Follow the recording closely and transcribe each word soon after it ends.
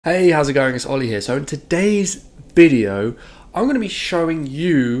Hey, how's it going? It's Ollie here. So in today's video, I'm going to be showing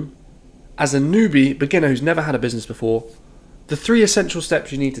you, as a newbie, beginner who's never had a business before, the 3 essential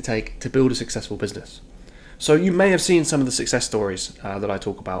steps you need to take to build a successful business. So you may have seen some of the success stories that I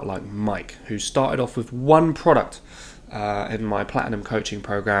talk about, like Mike, who started off with one product in my Platinum coaching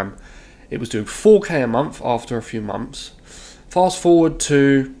program. It was doing 4K a month after a few months. Fast forward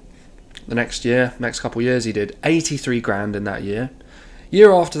to the next couple of years, he did 83 grand in that year.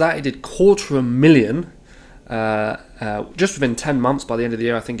 Year after that, he did $250,000 just within 10 months. By the end of the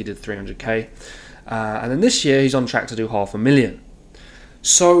year, I think he did 300K. And then this year, he's on track to do $500,000.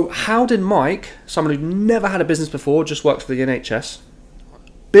 So how did Mike, someone who'd never had a business before, just worked for the NHS,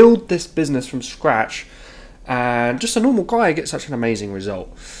 build this business from scratch, and just a normal guy get such an amazing result?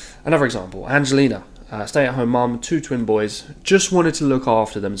 Another example, Angelina, stay-at-home mum, 2 twin boys, just wanted to look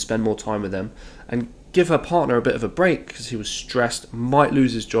after them and spend more time with them, and give her partner a bit of a break because he was stressed, might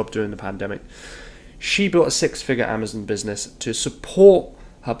lose his job during the pandemic. She built a 6-figure Amazon business to support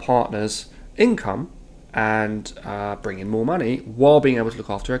her partner's income and bring in more money while being able to look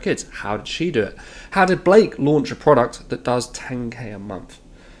after her kids. How did she do it? How did Blake launch a product that does 10K a month?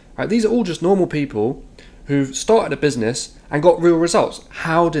 Right, these are all just normal people who've started a business and got real results.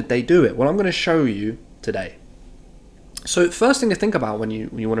 How did they do it? Well, I'm going to show you today. So first thing to think about when you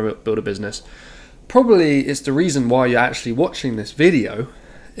want to build a business, probably it's the reason why you're actually watching this video,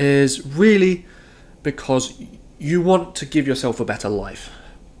 is really because you want to give yourself a better life,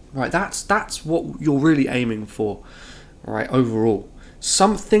 right? That's what you're really aiming for, right? Overall,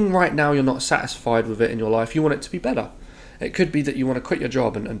 something right now you're not satisfied with it in your life, you want it to be better. It could be that you want to quit your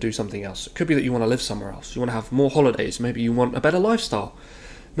job and do something else. It could be that you want to live somewhere else. You want to have more holidays. Maybe you want a better lifestyle.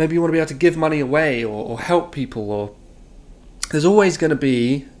 Maybe you want to be able to give money away or help people, or there's always going to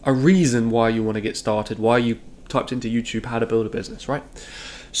be a reason why you want to get started, why you typed into YouTube how to build a business, right?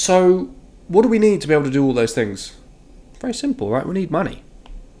 So what do we need to be able to do all those things? Very simple, right? We need money.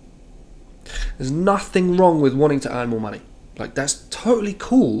 There's nothing wrong with wanting to earn more money. Like, that's totally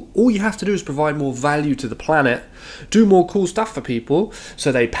cool. All you have to do is provide more value to the planet, do more cool stuff for people so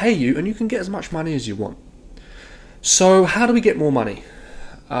they pay you and you can get as much money as you want. So how do we get more money?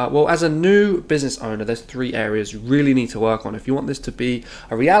 Well, as a new business owner, there's 3 areas you really need to work on if you want this to be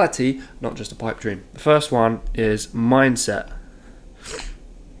a reality, not just a pipe dream. The first one is mindset.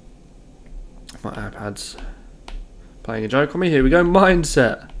 My iPad's playing a joke on me. Here we go,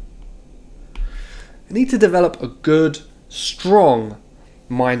 mindset. You need to develop a good, strong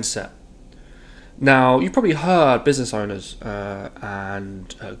mindset. Now, you've probably heard business owners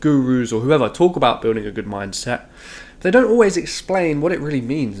and gurus or whoever talk about building a good mindset. They don't always explain what it really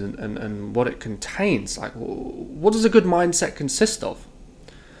means and what it contains. Like, what does a good mindset consist of?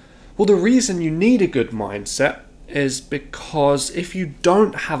 Well, the reason you need a good mindset is because if you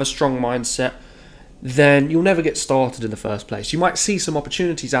don't have a strong mindset, then you'll never get started in the first place. You might see some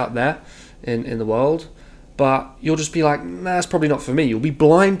opportunities out there in the world, but you'll just be like, nah, that's probably not for me. You'll be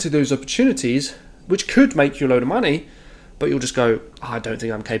blind to those opportunities, which could make you a load of money, but you'll just go, I don't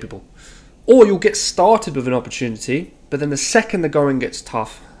think I'm capable. Or you'll get started with an opportunity, but then the second the going gets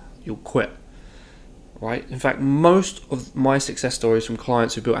tough, you'll quit, right? In fact, most of my success stories from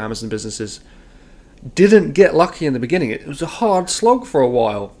clients who built Amazon businesses didn't get lucky in the beginning. It was a hard slog for a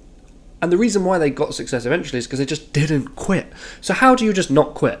while. And the reason why they got success eventually is because they just didn't quit. So how do you just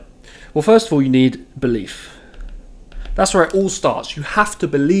not quit? Well, first of all, you need belief. That's where it all starts. You have to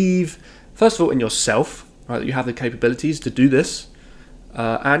believe, first of all, in yourself, right? That you have the capabilities to do this.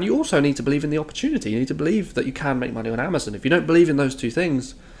 And you also need to believe in the opportunity. You need to believe that you can make money on Amazon. If you don't believe in those 2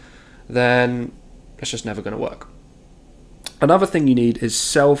 things, then it's just never going to work. Another thing you need is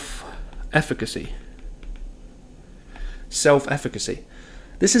self-efficacy. Self-efficacy.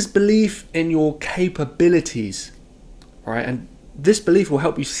 This is belief in your capabilities, right? And this belief will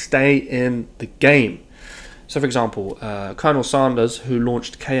help you stay in the game. So, for example, Colonel Sanders, who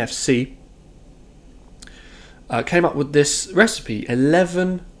launched KFC, came up with this recipe,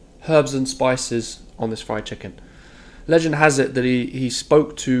 11 herbs and spices on this fried chicken. Legend has it that he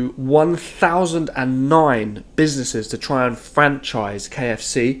spoke to 1,009 businesses to try and franchise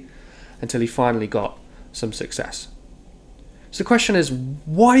KFC until he finally got some success. So the question is,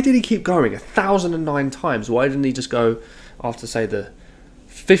 why did he keep going 1,009 times? Why didn't he just go after, say, the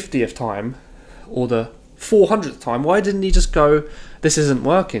 50th time or the 400th time? Why didn't he just go, this isn't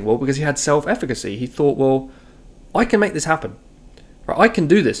working? Well, because he had self-efficacy. He thought, well, I can make this happen. Right, I can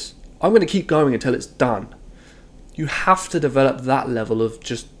do this. I'm going to keep going until it's done. You have to develop that level of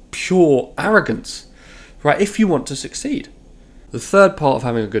just pure arrogance, right, if you want to succeed. The third part of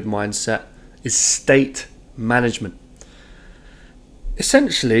having a good mindset is state management.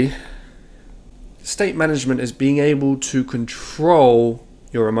 essentially, state management is being able to control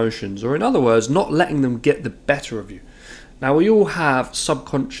your emotions, or in other words, not letting them get the better of you. Now, we all have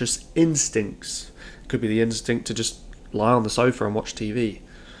subconscious instincts. It could be the instinct to just lie on the sofa and watch TV.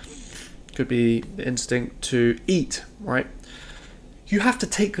 It could be the instinct to eat, right? You have to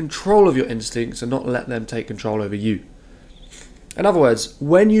take control of your instincts and not let them take control over you. In other words,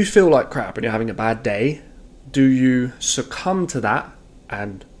 when you feel like crap and you're having a bad day, do you succumb to that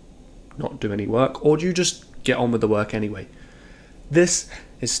and not do any work, or do you just get on with the work anyway? This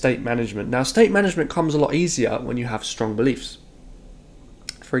is state management. Now, state management comes a lot easier when you have strong beliefs.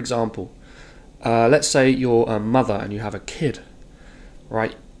 For example, let's say you're a mother and you have a kid,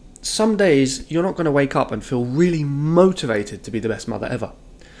 right? Some days you're not going to wake up and feel really motivated to be the best mother ever.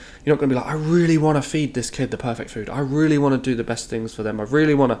 You're not going to be like, I really want to feed this kid the perfect food. I really want to do the best things for them. I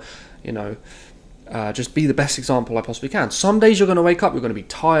really want to, just be the best example I possibly can. Some days you're going to wake up, you're going to be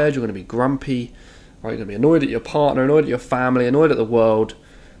tired, you're going to be grumpy, right? You're going to be annoyed at your partner, annoyed at your family, annoyed at the world.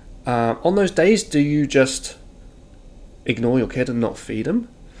 On those days, do you just ignore your kid and not feed him?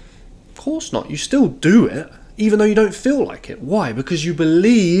 Of course not. You still do it, even though you don't feel like it. Why? Because you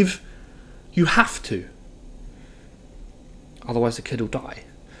believe you have to. Otherwise, the kid will die.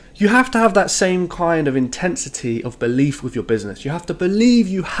 You have to have that same kind of intensity of belief with your business. You have to believe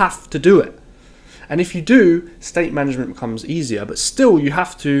you have to do it. And if you do, state management becomes easier, but still you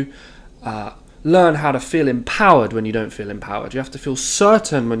have to learn how to feel empowered when you don't feel empowered. You have to feel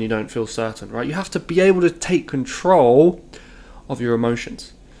certain when you don't feel certain, right? You have to be able to take control of your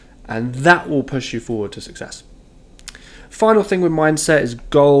emotions, and that will push you forward to success. Final thing with mindset is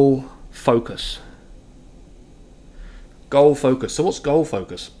goal focus. Goal focus. So what's goal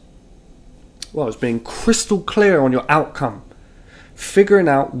focus? Well, it's being crystal clear on your outcome, figuring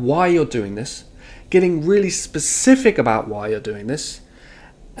out why you're doing this, getting really specific about why you're doing this,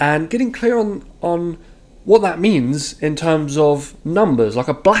 and getting clear on what that means in terms of numbers, like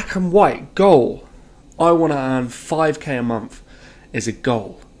a black and white goal. I want to earn 5k a month is a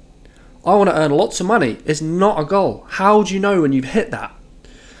goal. I want to earn lots of money is not a goal. How do you know when you've hit that?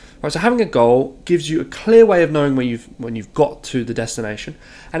 Right, so having a goal gives you a clear way of knowing when you've got to the destination,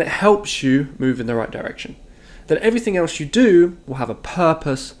 and it helps you move in the right direction. Then everything else you do will have a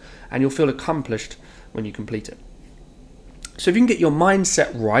purpose, and you'll feel accomplished when you complete it. So if you can get your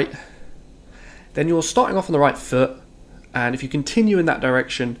mindset right, then you're starting off on the right foot, and if you continue in that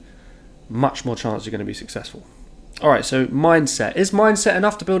direction, much more chance you're going to be successful. Alright, so mindset. Is mindset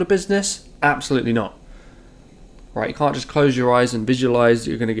enough to build a business? Absolutely not. Right, you can't just close your eyes and visualize that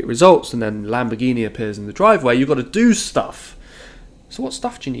you're going to get results and then Lamborghini appears in the driveway. You've got to do stuff. So what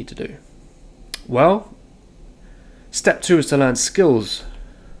stuff do you need to do? Well, step 2 is to learn skills.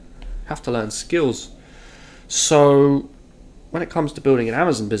 You have to learn skills. So when it comes to building an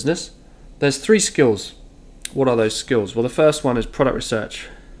Amazon business, there's 3 skills. What are those skills? Well, the first one is product research.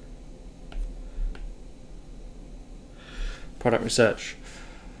 Product research.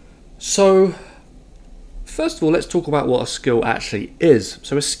 So first of all, let's talk about what a skill actually is.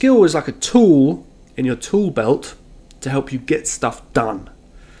 So a skill is like a tool in your tool belt to help you get stuff done.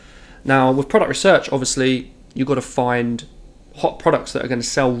 Now, with product research, obviously, you've got to find hot products that are going to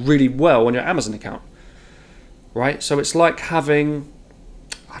sell really well on your Amazon account, right? So it's like having,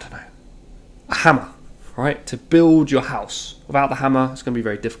 I don't know, a hammer, right? To build your house. Without the hammer, it's going to be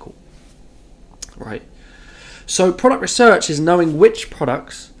very difficult, right? So product research is knowing which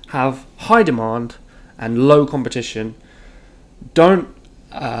products have high demand and low competition, don't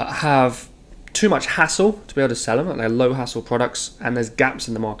have too much hassle to be able to sell them, like they're low hassle products, and there's gaps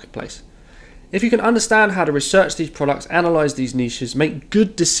in the marketplace. If you can understand how to research these products, analyze these niches, make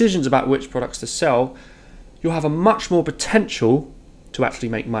good decisions about which products to sell, you'll have a much more potential to actually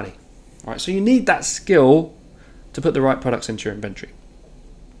make money. All right, so you need that skill to put the right products into your inventory.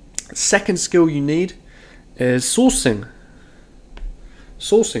 The second skill you need is sourcing.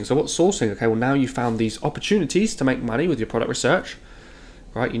 Sourcing. So what's sourcing? Okay, well, now you found these opportunities to make money with your product research,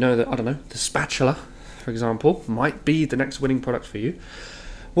 right? You know that, I don't know, the spatula, for example, might be the next winning product for you.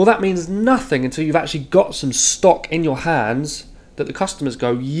 Well, that means nothing until you've actually got some stock in your hands that the customers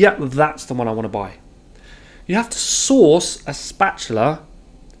go, yep, that's the one I want to buy. You have to source a spatula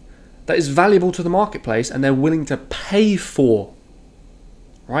that is valuable to the marketplace and they're willing to pay for,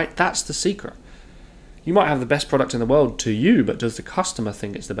 right? That's the secret. You might have the best product in the world to you, but does the customer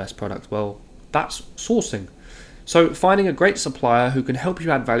think it's the best product? Well, that's sourcing. So finding a great supplier who can help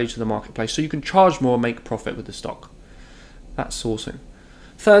you add value to the marketplace so you can charge more and make profit with the stock. That's sourcing.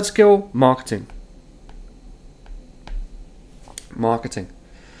 Third skill, marketing. Marketing.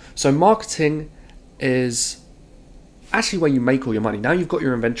 So marketing is actually where you make all your money. Now you've got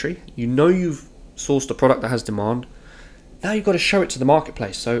your inventory, you know you've sourced a product that has demand. Now you've got to show it to the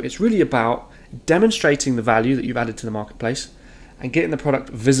marketplace. So it's really about demonstrating the value that you've added to the marketplace and getting the product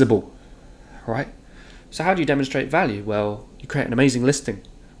visible, right? So how do you demonstrate value? Well, you create an amazing listing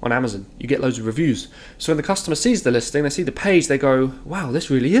on Amazon. You get loads of reviews. So when the customer sees the listing, they see the page, they go, wow,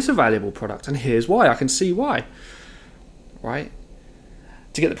 this really is a valuable product, and here's why. I can see why, right?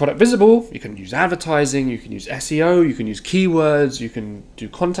 To get the product visible, you can use advertising, you can use SEO, you can use keywords, you can do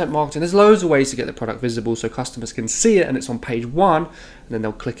content marketing. There's loads of ways to get the product visible so customers can see it and it's on page 1, and then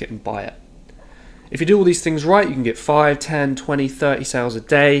they'll click it and buy it. If you do all these things right, you can get 5, 10, 20, 30 sales a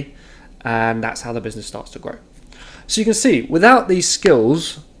day, and that's how the business starts to grow. So you can see, without these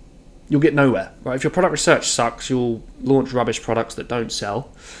skills, you'll get nowhere, right? If your product research sucks, you'll launch rubbish products that don't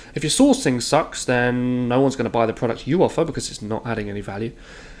sell. If your sourcing sucks, then no one's going to buy the product you offer because it's not adding any value.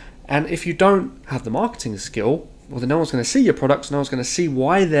 And if you don't have the marketing skill, well, then no one's going to see your products, no one's going to see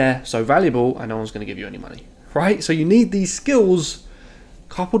why they're so valuable, and no one's going to give you any money, right? So you need these skills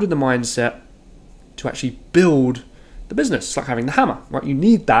coupled with the mindset to actually build the business. It's like having the hammer, right? You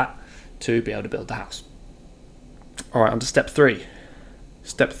need that to be able to build the house. All right, on to step 3.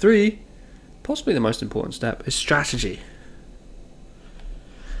 Step 3, possibly the most important step, is strategy.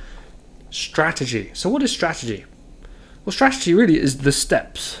 Strategy. So what is strategy? Well, strategy really is the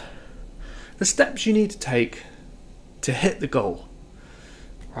steps. The steps you need to take to hit the goal,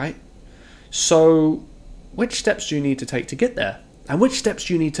 right? So which steps do you need to take to get there? And which steps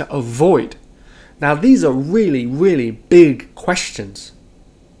do you need to avoid? Now, these are really, really big questions.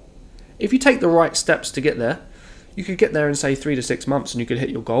 If you take the right steps to get there, you could get there in, say, 3 to 6 months, and you could hit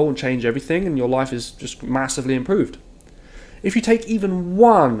your goal and change everything, and your life is just massively improved. If you take even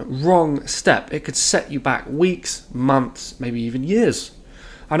one wrong step, it could set you back weeks, months, maybe even years.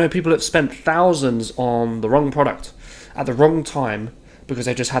 I know people have spent thousands on the wrong product at the wrong time because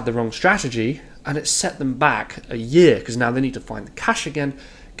they just had the wrong strategy, and it set them back a year because now they need to find the cash again,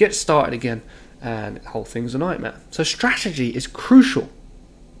 get started again, and the whole thing's a nightmare. So strategy is crucial.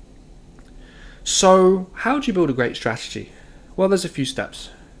 So how do you build a great strategy? Well, there's a few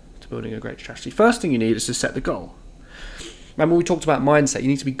steps to building a great strategy. First thing you need is to set the goal. Remember, we talked about mindset. You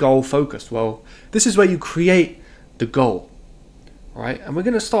need to be goal focused. Well, this is where you create the goal, right? And we're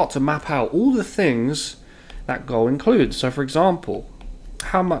going to start to map out all the things that goal includes. So for example,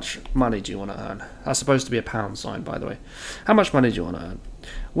 how much money do you want to earn? That's supposed to be a pound sign, by the way. How much money do you want to earn?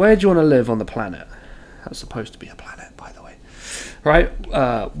 Where do you want to live on the planet? That's supposed to be a planet, by the way. Right?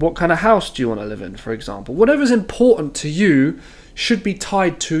 What kind of house do you want to live in, for example? Whatever's important to you should be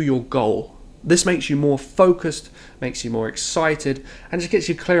tied to your goal. This makes you more focused, makes you more excited, and just gets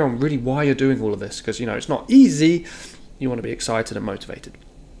you clear on really why you're doing all of this. Because, you know, it's not easy. You want to be excited and motivated.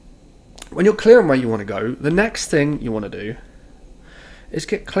 When you're clear on where you want to go, the next thing you want to do is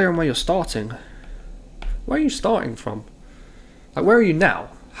get clear on where you're starting. Where are you starting from? Like, where are you now?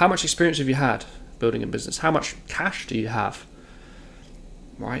 How much experience have you had building a business? How much cash do you have?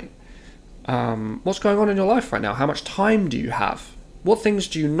 Right? What's going on in your life right now? How much time do you have? What things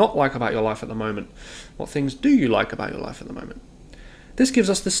do you not like about your life at the moment? What things do you like about your life at the moment? This gives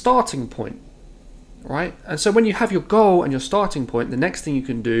us the starting point, right? And so when you have your goal and your starting point, the next thing you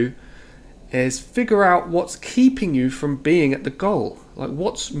can do is figure out what's keeping you from being at the goal. Like,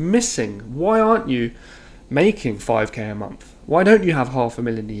 what's missing? Why aren't you making 5k a month? Why don't you have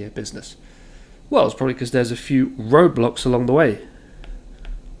 $500,000 a year business? Well, it's probably because there's a few roadblocks along the way.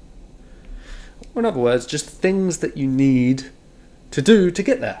 Or in other words, just things that you need to do to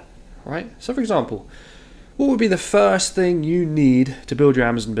get there, right? So for example, what would be the first thing you need to build your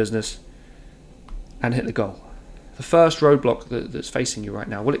Amazon business and hit the goal? The first roadblock that's facing you right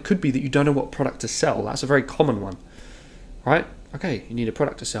now? Well, it could be that you don't know what product to sell. That's a very common one, right? Okay, you need a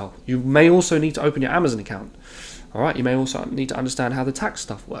product to sell. You may also need to open your Amazon account. All right, you may also need to understand how the tax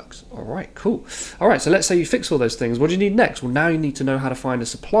stuff works. All right, cool. All right, so let's say you fix all those things. What do you need next? Well, now you need to know how to find a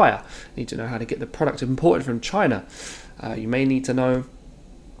supplier. You need to know how to get the product imported from China. You may need to know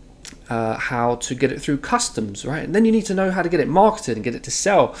how to get it through customs, right? And then you need to know how to get it marketed and get it to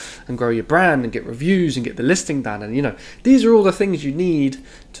sell and grow your brand and get reviews and get the listing done. And, you know, these are all the things you need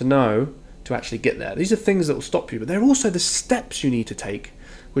to know to actually get there. These are things that will stop you, but they're also the steps you need to take,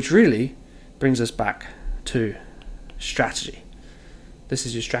 which really brings us back to strategy. This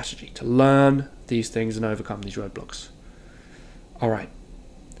is your strategy, to learn these things and overcome these roadblocks. All right.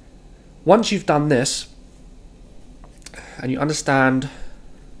 Once you've done this and you understand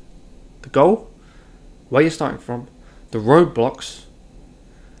the goal, where you're starting from, the roadblocks,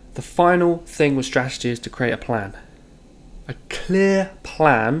 the final thing with strategy is to create a plan. A clear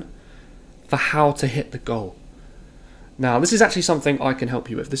plan for how to hit the goal. Now, this is actually something I can help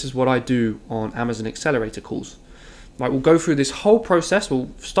you with. This is what I do on Amazon Accelerator calls. Right, we'll go through this whole process. We'll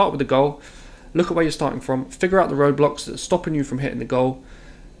start with the goal, look at where you're starting from, figure out the roadblocks that are stopping you from hitting the goal.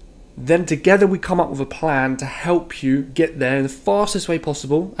 Then together we come up with a plan to help you get there in the fastest way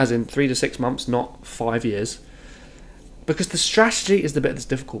possible, as in 3 to 6 months, not 5 years. Because the strategy is the bit that's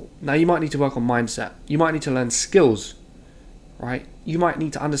difficult. Now, you might need to work on mindset. You might need to learn skills, right? You might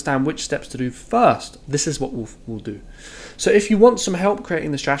need to understand which steps to do first. This is what we'll do. So if you want some help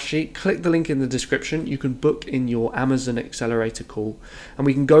creating the strategy, click the link in the description. You can book in your Amazon Accelerator call, and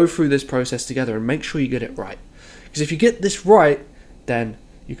we can go through this process together and make sure you get it right. Because if you get this right, then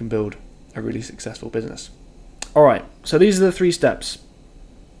you can build a really successful business. All right, so these are the 3 steps: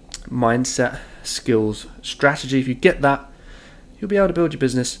 mindset, skills, strategy. If you get that, you'll be able to build your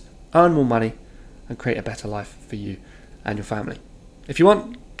business, earn more money, and create a better life for you and your family. If you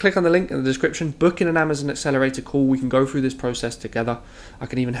want, click on the link in the description, book in an Amazon Accelerator call. We can go through this process together. I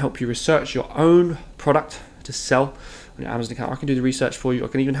can even help you research your own product to sell on your Amazon account. I can do the research for you. I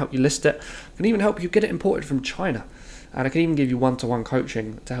can even help you list it. I can even help you get it imported from China. And I can even give you one-to-one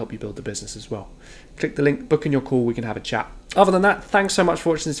coaching to help you build the business as well. Click the link, book in your call, we can have a chat. Other than that, thanks so much for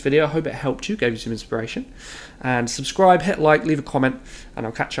watching this video. I hope it helped you, gave you some inspiration. And subscribe, hit like, leave a comment, and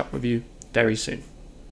I'll catch up with you very soon.